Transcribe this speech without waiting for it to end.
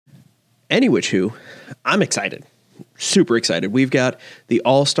Any which who, I'm excited. Super excited. We've got the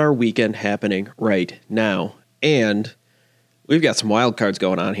All-Star Weekend happening right now. And we've got some wild cards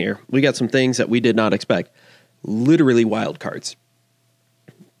going on here. We got some things that we did not expect. Literally wild cards.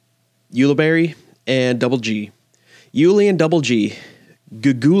 Ulibarri and Double G. Yuli and Double G,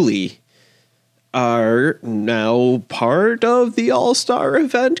 Guguli, are now part of the All-Star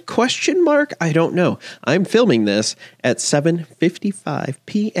event? ? I don't know. I'm filming this at 7:55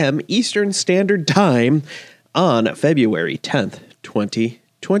 p.m. Eastern Standard Time on February 10th,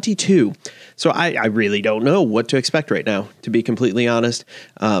 2022. So I really don't know what to expect right now, to be completely honest.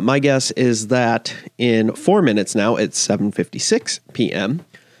 My guess is that in 4 minutes now, at 7:56 p.m.,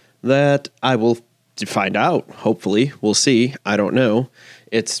 that I will find out. Hopefully. We'll see. I don't know.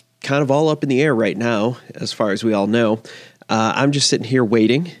 It's kind of all up in the air right now, as far as we all know. I'm just sitting here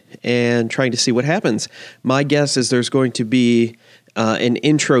waiting and trying to see what happens. My guess is there's going to be an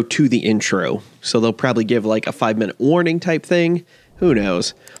intro to the intro. So they'll probably give like a 5-minute warning type thing. Who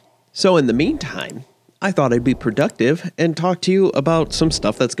knows? So in the meantime, I thought I'd be productive and talk to you about some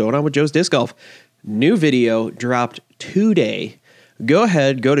stuff that's going on with Joe's Disc Golf. New video dropped today. Go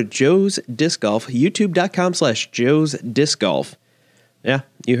ahead, go to Joe's Disc Golf, youtube.com/Joe's Disc Golf. Yeah,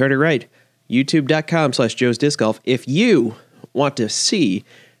 you heard it right. youtube.com/Joe's Disc Golf. If you want to see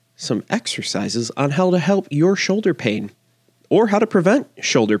some exercises on how to help your shoulder pain, or how to prevent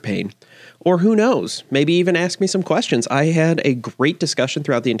shoulder pain, or who knows, maybe even ask me some questions. I had a great discussion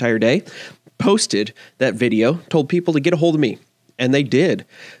throughout the entire day, posted that video, told people to get a hold of me, and they did.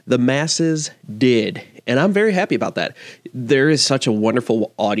 The masses did, and I'm very happy about that. There is such a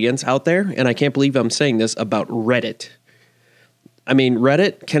wonderful audience out there, and I can't believe I'm saying this about Reddit. I mean,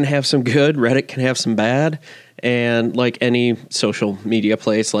 Reddit can have some good, Reddit can have some bad, and like any social media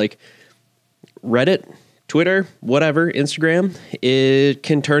place, like Reddit, Twitter, whatever, Instagram, it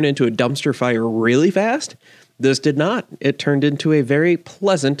can turn into a dumpster fire really fast. This did not. It turned into a very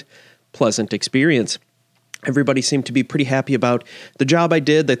pleasant experience. Everybody seemed to be pretty happy about the job I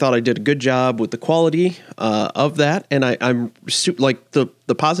did. They thought I did a good job with the quality of that. And I'm like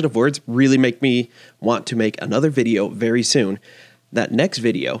the positive words really make me want to make another video very soon. That next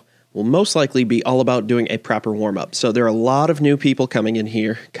video will most likely be all about doing a proper warm-up. So there are a lot of new people coming in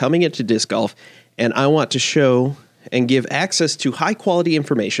here, coming into disc golf, and I want to show and give access to high-quality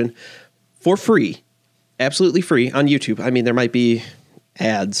information for free, absolutely free on YouTube. I mean, there might be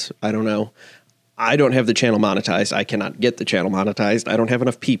ads. I don't know. I don't have the channel monetized. I cannot get the channel monetized. I don't have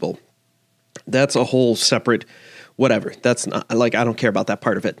enough people. That's a whole separate whatever. That's not, like, I don't care about that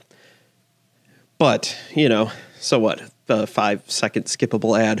part of it. But, you know, so what? The 5-second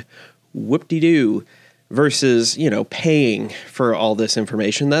skippable ad, whoop-de-doo, versus, you know, paying for all this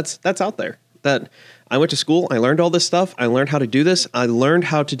information. That's out there. That I went to school. I learned all this stuff. I learned how to do this. I learned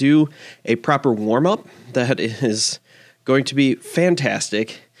how to do a proper warm-up that is going to be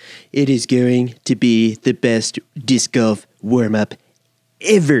fantastic. It is going to be the best disc golf warm-up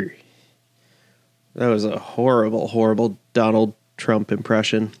ever. That was a horrible Donald Trump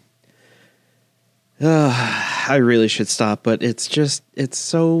impression. I really should stop, but it's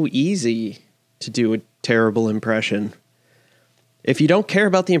so easy to do a terrible impression. If you don't care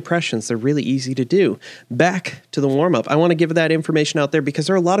about the impressions, they're really easy to do. Back to the warm-up. I want to give that information out there because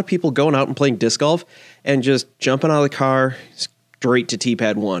there are a lot of people going out and playing disc golf and just jumping out of the car straight to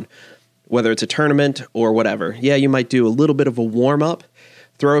T-pad 1, whether it's a tournament or whatever. Yeah, you might do a little bit of a warm-up,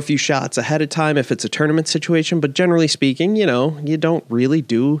 throw a few shots ahead of time if it's a tournament situation, but generally speaking, you know, you don't really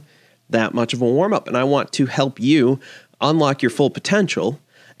do that much of a warm-up. And I want to help you unlock your full potential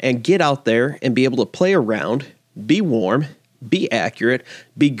and get out there and be able to play around, be warm, be accurate,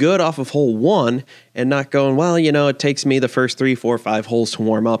 be good off of hole 1, and not going, well, you know, it takes me the first 3, 4, 5 holes to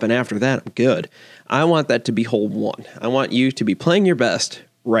warm up, and after that, I'm good. I want that to be hole 1. I want you to be playing your best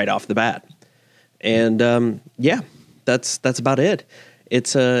right off the bat. And yeah, that's about it.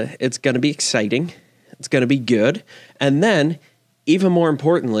 It's going to be exciting. It's going to be good. And then, even more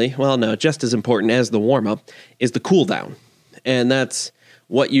importantly, well, no, just as important as the warm-up, is the cool-down. And that's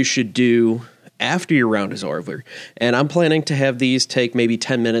what you should do after your round is over. And I'm planning to have these take maybe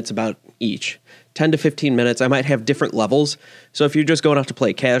 10 minutes about each. 10 to 15 minutes. I might have different levels. So if you're just going out to play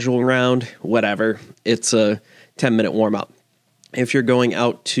a casual round, whatever, it's a 10-minute warm-up. If you're going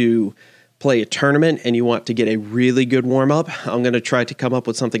out to play a tournament and you want to get a really good warm-up, I'm going to try to come up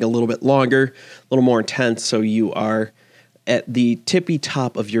with something a little bit longer, a little more intense, so you are at the tippy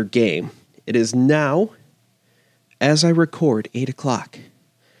top of your game. It is now, as I record, 8 o'clock.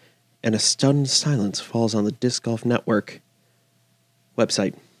 And a stunned silence falls on the Disc Golf Network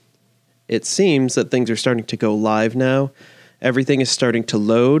website. It seems that things are starting to go live now, Everything is starting to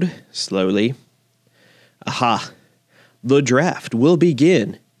load slowly. Aha. The draft will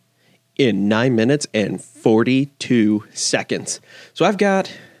begin in 9 minutes and 42 seconds. So I've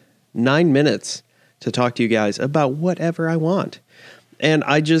got 9 minutes to talk to you guys about whatever I want. And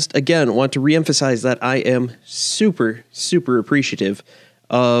I just, again, want to reemphasize that I am super, super appreciative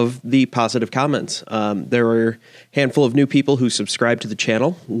of the positive comments. There were a handful of new people who subscribed to the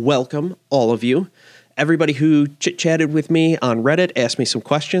channel. Welcome, all of you. Everybody who chit-chatted with me on Reddit, asked me some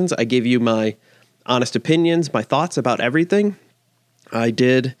questions. I gave you my honest opinions, my thoughts about everything. I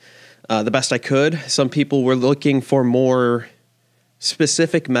did the best I could. Some people were looking for more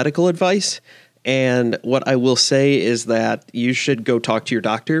specific medical advice. And what I will say is that you should go talk to your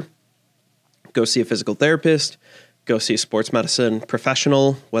doctor, go see a physical therapist, go see a sports medicine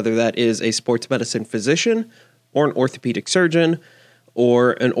professional, whether that is a sports medicine physician or an orthopedic surgeon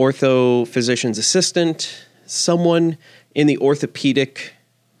or an ortho physician's assistant, someone in the orthopedic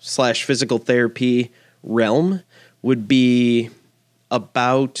 / physical therapy realm would be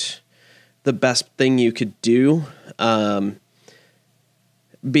about the best thing you could do.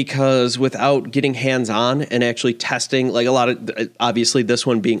 Because without getting hands-on and actually testing, like a lot of, obviously this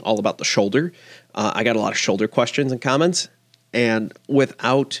one being all about the shoulder, I got a lot of shoulder questions and comments, and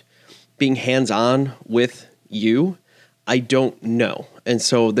without being hands-on with you, I don't know. And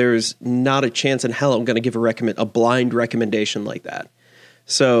so there's not a chance in hell I'm going to give a blind recommendation like that.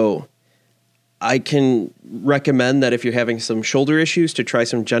 So I can recommend that if you're having some shoulder issues to try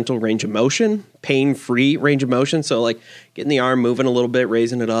some gentle range of motion, pain-free range of motion. So like getting the arm moving a little bit,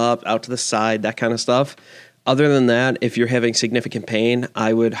 raising it up, out to the side, that kind of stuff. Other than that, if you're having significant pain,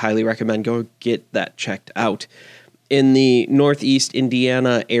 I would highly recommend go get that checked out. In the Northeast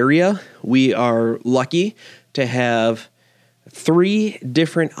Indiana area, we are lucky to have 3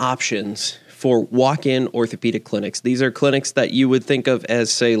 different options for walk-in orthopedic clinics. These are clinics that you would think of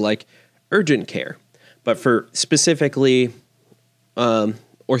as, say, like urgent care, but for specifically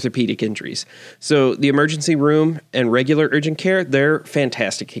orthopedic injuries. So the emergency room and regular urgent care, they're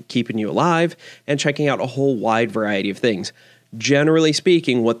fantastic at keeping you alive and checking out a whole wide variety of things. Generally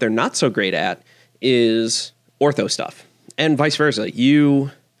speaking, what they're not so great at is ortho stuff, and vice versa.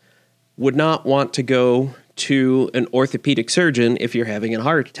 You would not want to go to an orthopedic surgeon if you're having a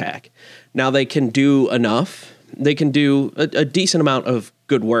heart attack. Now, they can do enough. They can do a decent amount of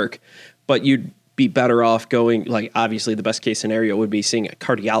good work, but you'd be better off going, like, obviously the best case scenario would be seeing a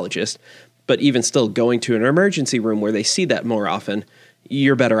cardiologist, but even still going to an emergency room where they see that more often,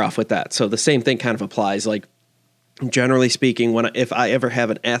 you're better off with that. So the same thing kind of applies. Like, generally speaking, if I ever have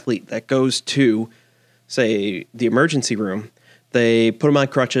an athlete that goes to, say, the emergency room, they put them on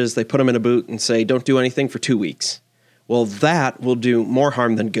crutches, they put them in a boot and say, don't do anything for 2 weeks. Well, that will do more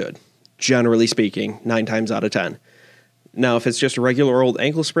harm than good, generally speaking, 9 times out of 10. Now, if it's just a regular old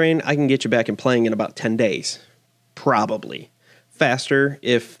ankle sprain, I can get you back and playing in about 10 days. Probably. Faster,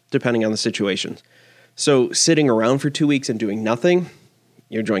 depending on the situation. So sitting around for 2 weeks and doing nothing,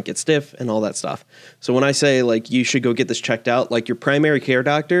 your joint gets stiff and all that stuff. So when I say, like, you should go get this checked out, like, your primary care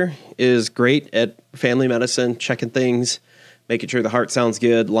doctor is great at family medicine, checking things, making sure the heart sounds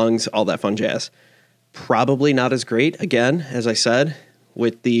good, lungs, all that fun jazz. Probably not as great, again, as I said,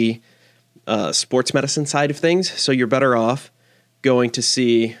 with the sports medicine side of things. So you're better off going to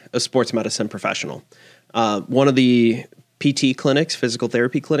see a sports medicine professional. One of the PT clinics, physical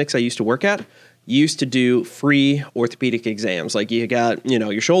therapy clinics I used to work at, used to do free orthopedic exams. Like, you got,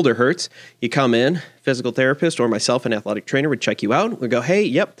 your shoulder hurts, you come in, physical therapist or myself, an athletic trainer, would check you out. We go, hey,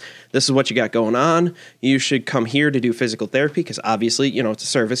 yep, this is what you got going on. You should come here to do physical therapy because obviously, it's a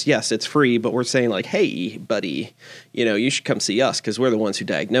service. Yes, it's free, but we're saying, like, hey, buddy, you should come see us because we're the ones who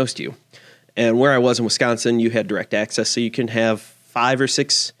diagnosed you. And where I was in Wisconsin, you had direct access, so you can have 5 or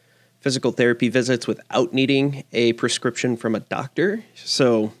 6 physical therapy visits without needing a prescription from a doctor.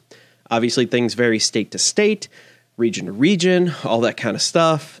 So obviously things vary state to state, region to region, all that kind of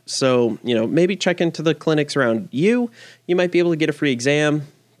stuff. So, maybe check into the clinics around you. You might be able to get a free exam.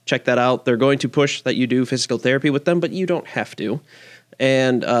 Check that out. They're going to push that you do physical therapy with them, but you don't have to.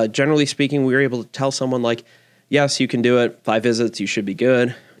 And generally speaking, we were able to tell someone, like, yes, you can do it. 5 visits, you should be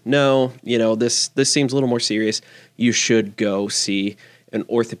good. No, this seems a little more serious. You should go see an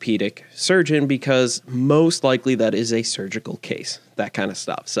orthopedic surgeon because most likely that is a surgical case, that kind of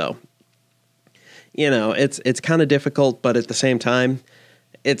stuff. So, it's kind of difficult, but at the same time,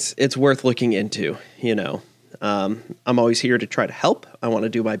 it's worth looking into, I'm always here to try to help. I want to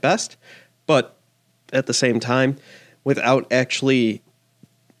do my best, but at the same time, without actually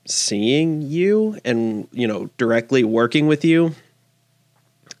seeing you and, directly working with you,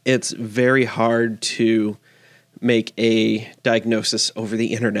 it's very hard to make a diagnosis over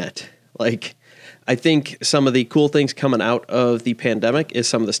the internet. Like, I think some of the cool things coming out of the pandemic is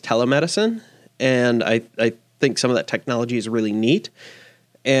some of this telemedicine, and I think some of that technology is really neat,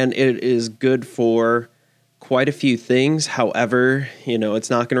 and it is good for quite a few things. However, it's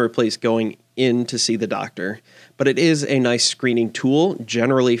not going to replace going in to see the doctor, but it is a nice screening tool,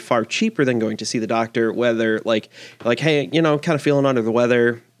 generally far cheaper than going to see the doctor, whether like, hey, kind of feeling under the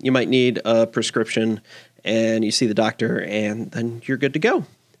weather, you might need a prescription, and you see the doctor, and then you're good to go.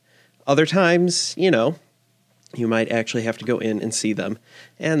 Other times, you might actually have to go in and see them,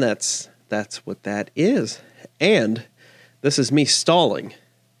 and that's what that is. And this is me stalling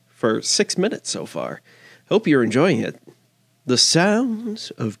for 6 minutes so far. Hope you're enjoying it. The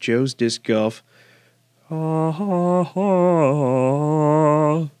sounds of Joe's disc golf.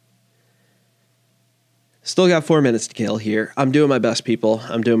 Still got 4 minutes to kill here. I'm doing my best, people.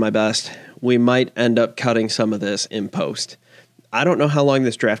 I'm doing my best. We might end up cutting some of this in post. I don't know how long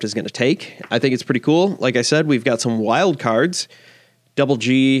this draft is going to take. I think it's pretty cool. Like I said, we've got some wild cards. Double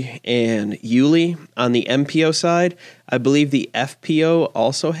G and Yuli on the MPO side. I believe the FPO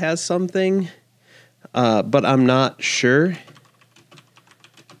also has something, but I'm not sure.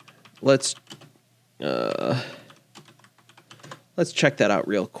 Let's check that out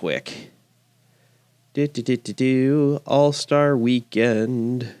real quick. All-Star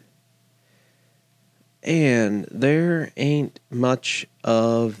Weekend. And there ain't much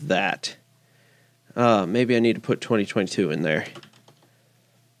of that. Maybe I need to put 2022 in there.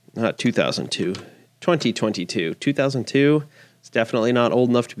 Not 2002. 2022. 2002 is definitely not old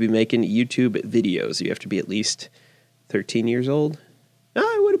enough to be making YouTube videos. You have to be at least 13 years old. No,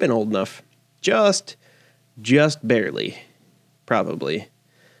 I would have been old enough. Just barely. Probably.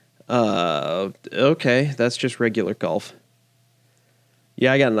 Okay, that's just regular golf.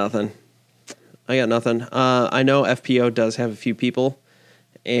 Yeah, I got nothing. I know FPO does have a few people,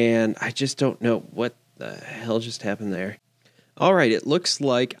 and I just don't know what the hell just happened there. All right, it looks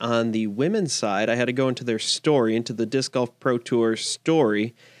like on the women's side, I had to go into their story, into the Disc Golf Pro Tour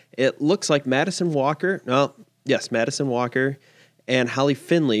story. It looks like Madison Walker and Holly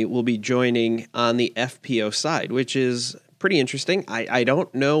Finley will be joining on the FPO side, which is pretty interesting. I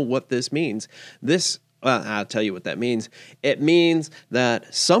don't know what this means. I'll tell you what that means. It means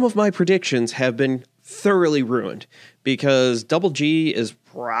that some of my predictions have been thoroughly ruined because Double G is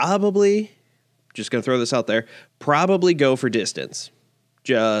probably, just going to throw this out there, probably go for distance.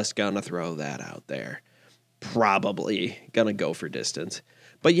 Just going to throw that out there. Probably going to go for distance.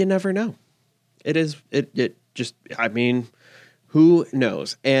 But you never know. Who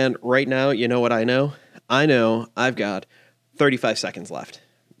knows? And right now, you know what I know? I know I've got 35 seconds left.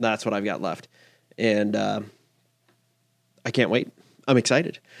 That's what I've got left. And I can't wait. I'm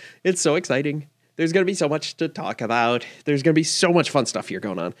excited. It's so exciting. There's going to be so much to talk about. There's going to be so much fun stuff here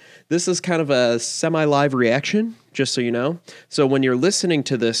going on. This is kind of a semi-live reaction, just so you know. So when you're listening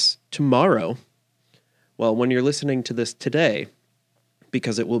to this tomorrow, when you're listening to this today,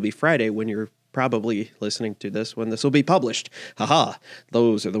 because it will be Friday when you're probably listening to this, when this will be published. Haha,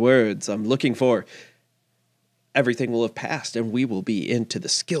 those are the words I'm looking for. Everything will have passed and we will be into the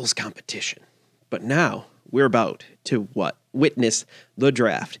skills competition. But now we're about to witness the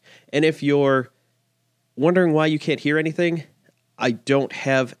draft. And if you're wondering why you can't hear anything, I don't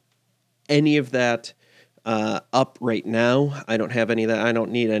have any of that up right now. I don't have any of that. I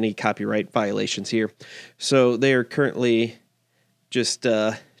don't need any copyright violations here. So they are currently just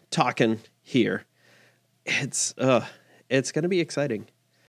talking here. It's going to be exciting.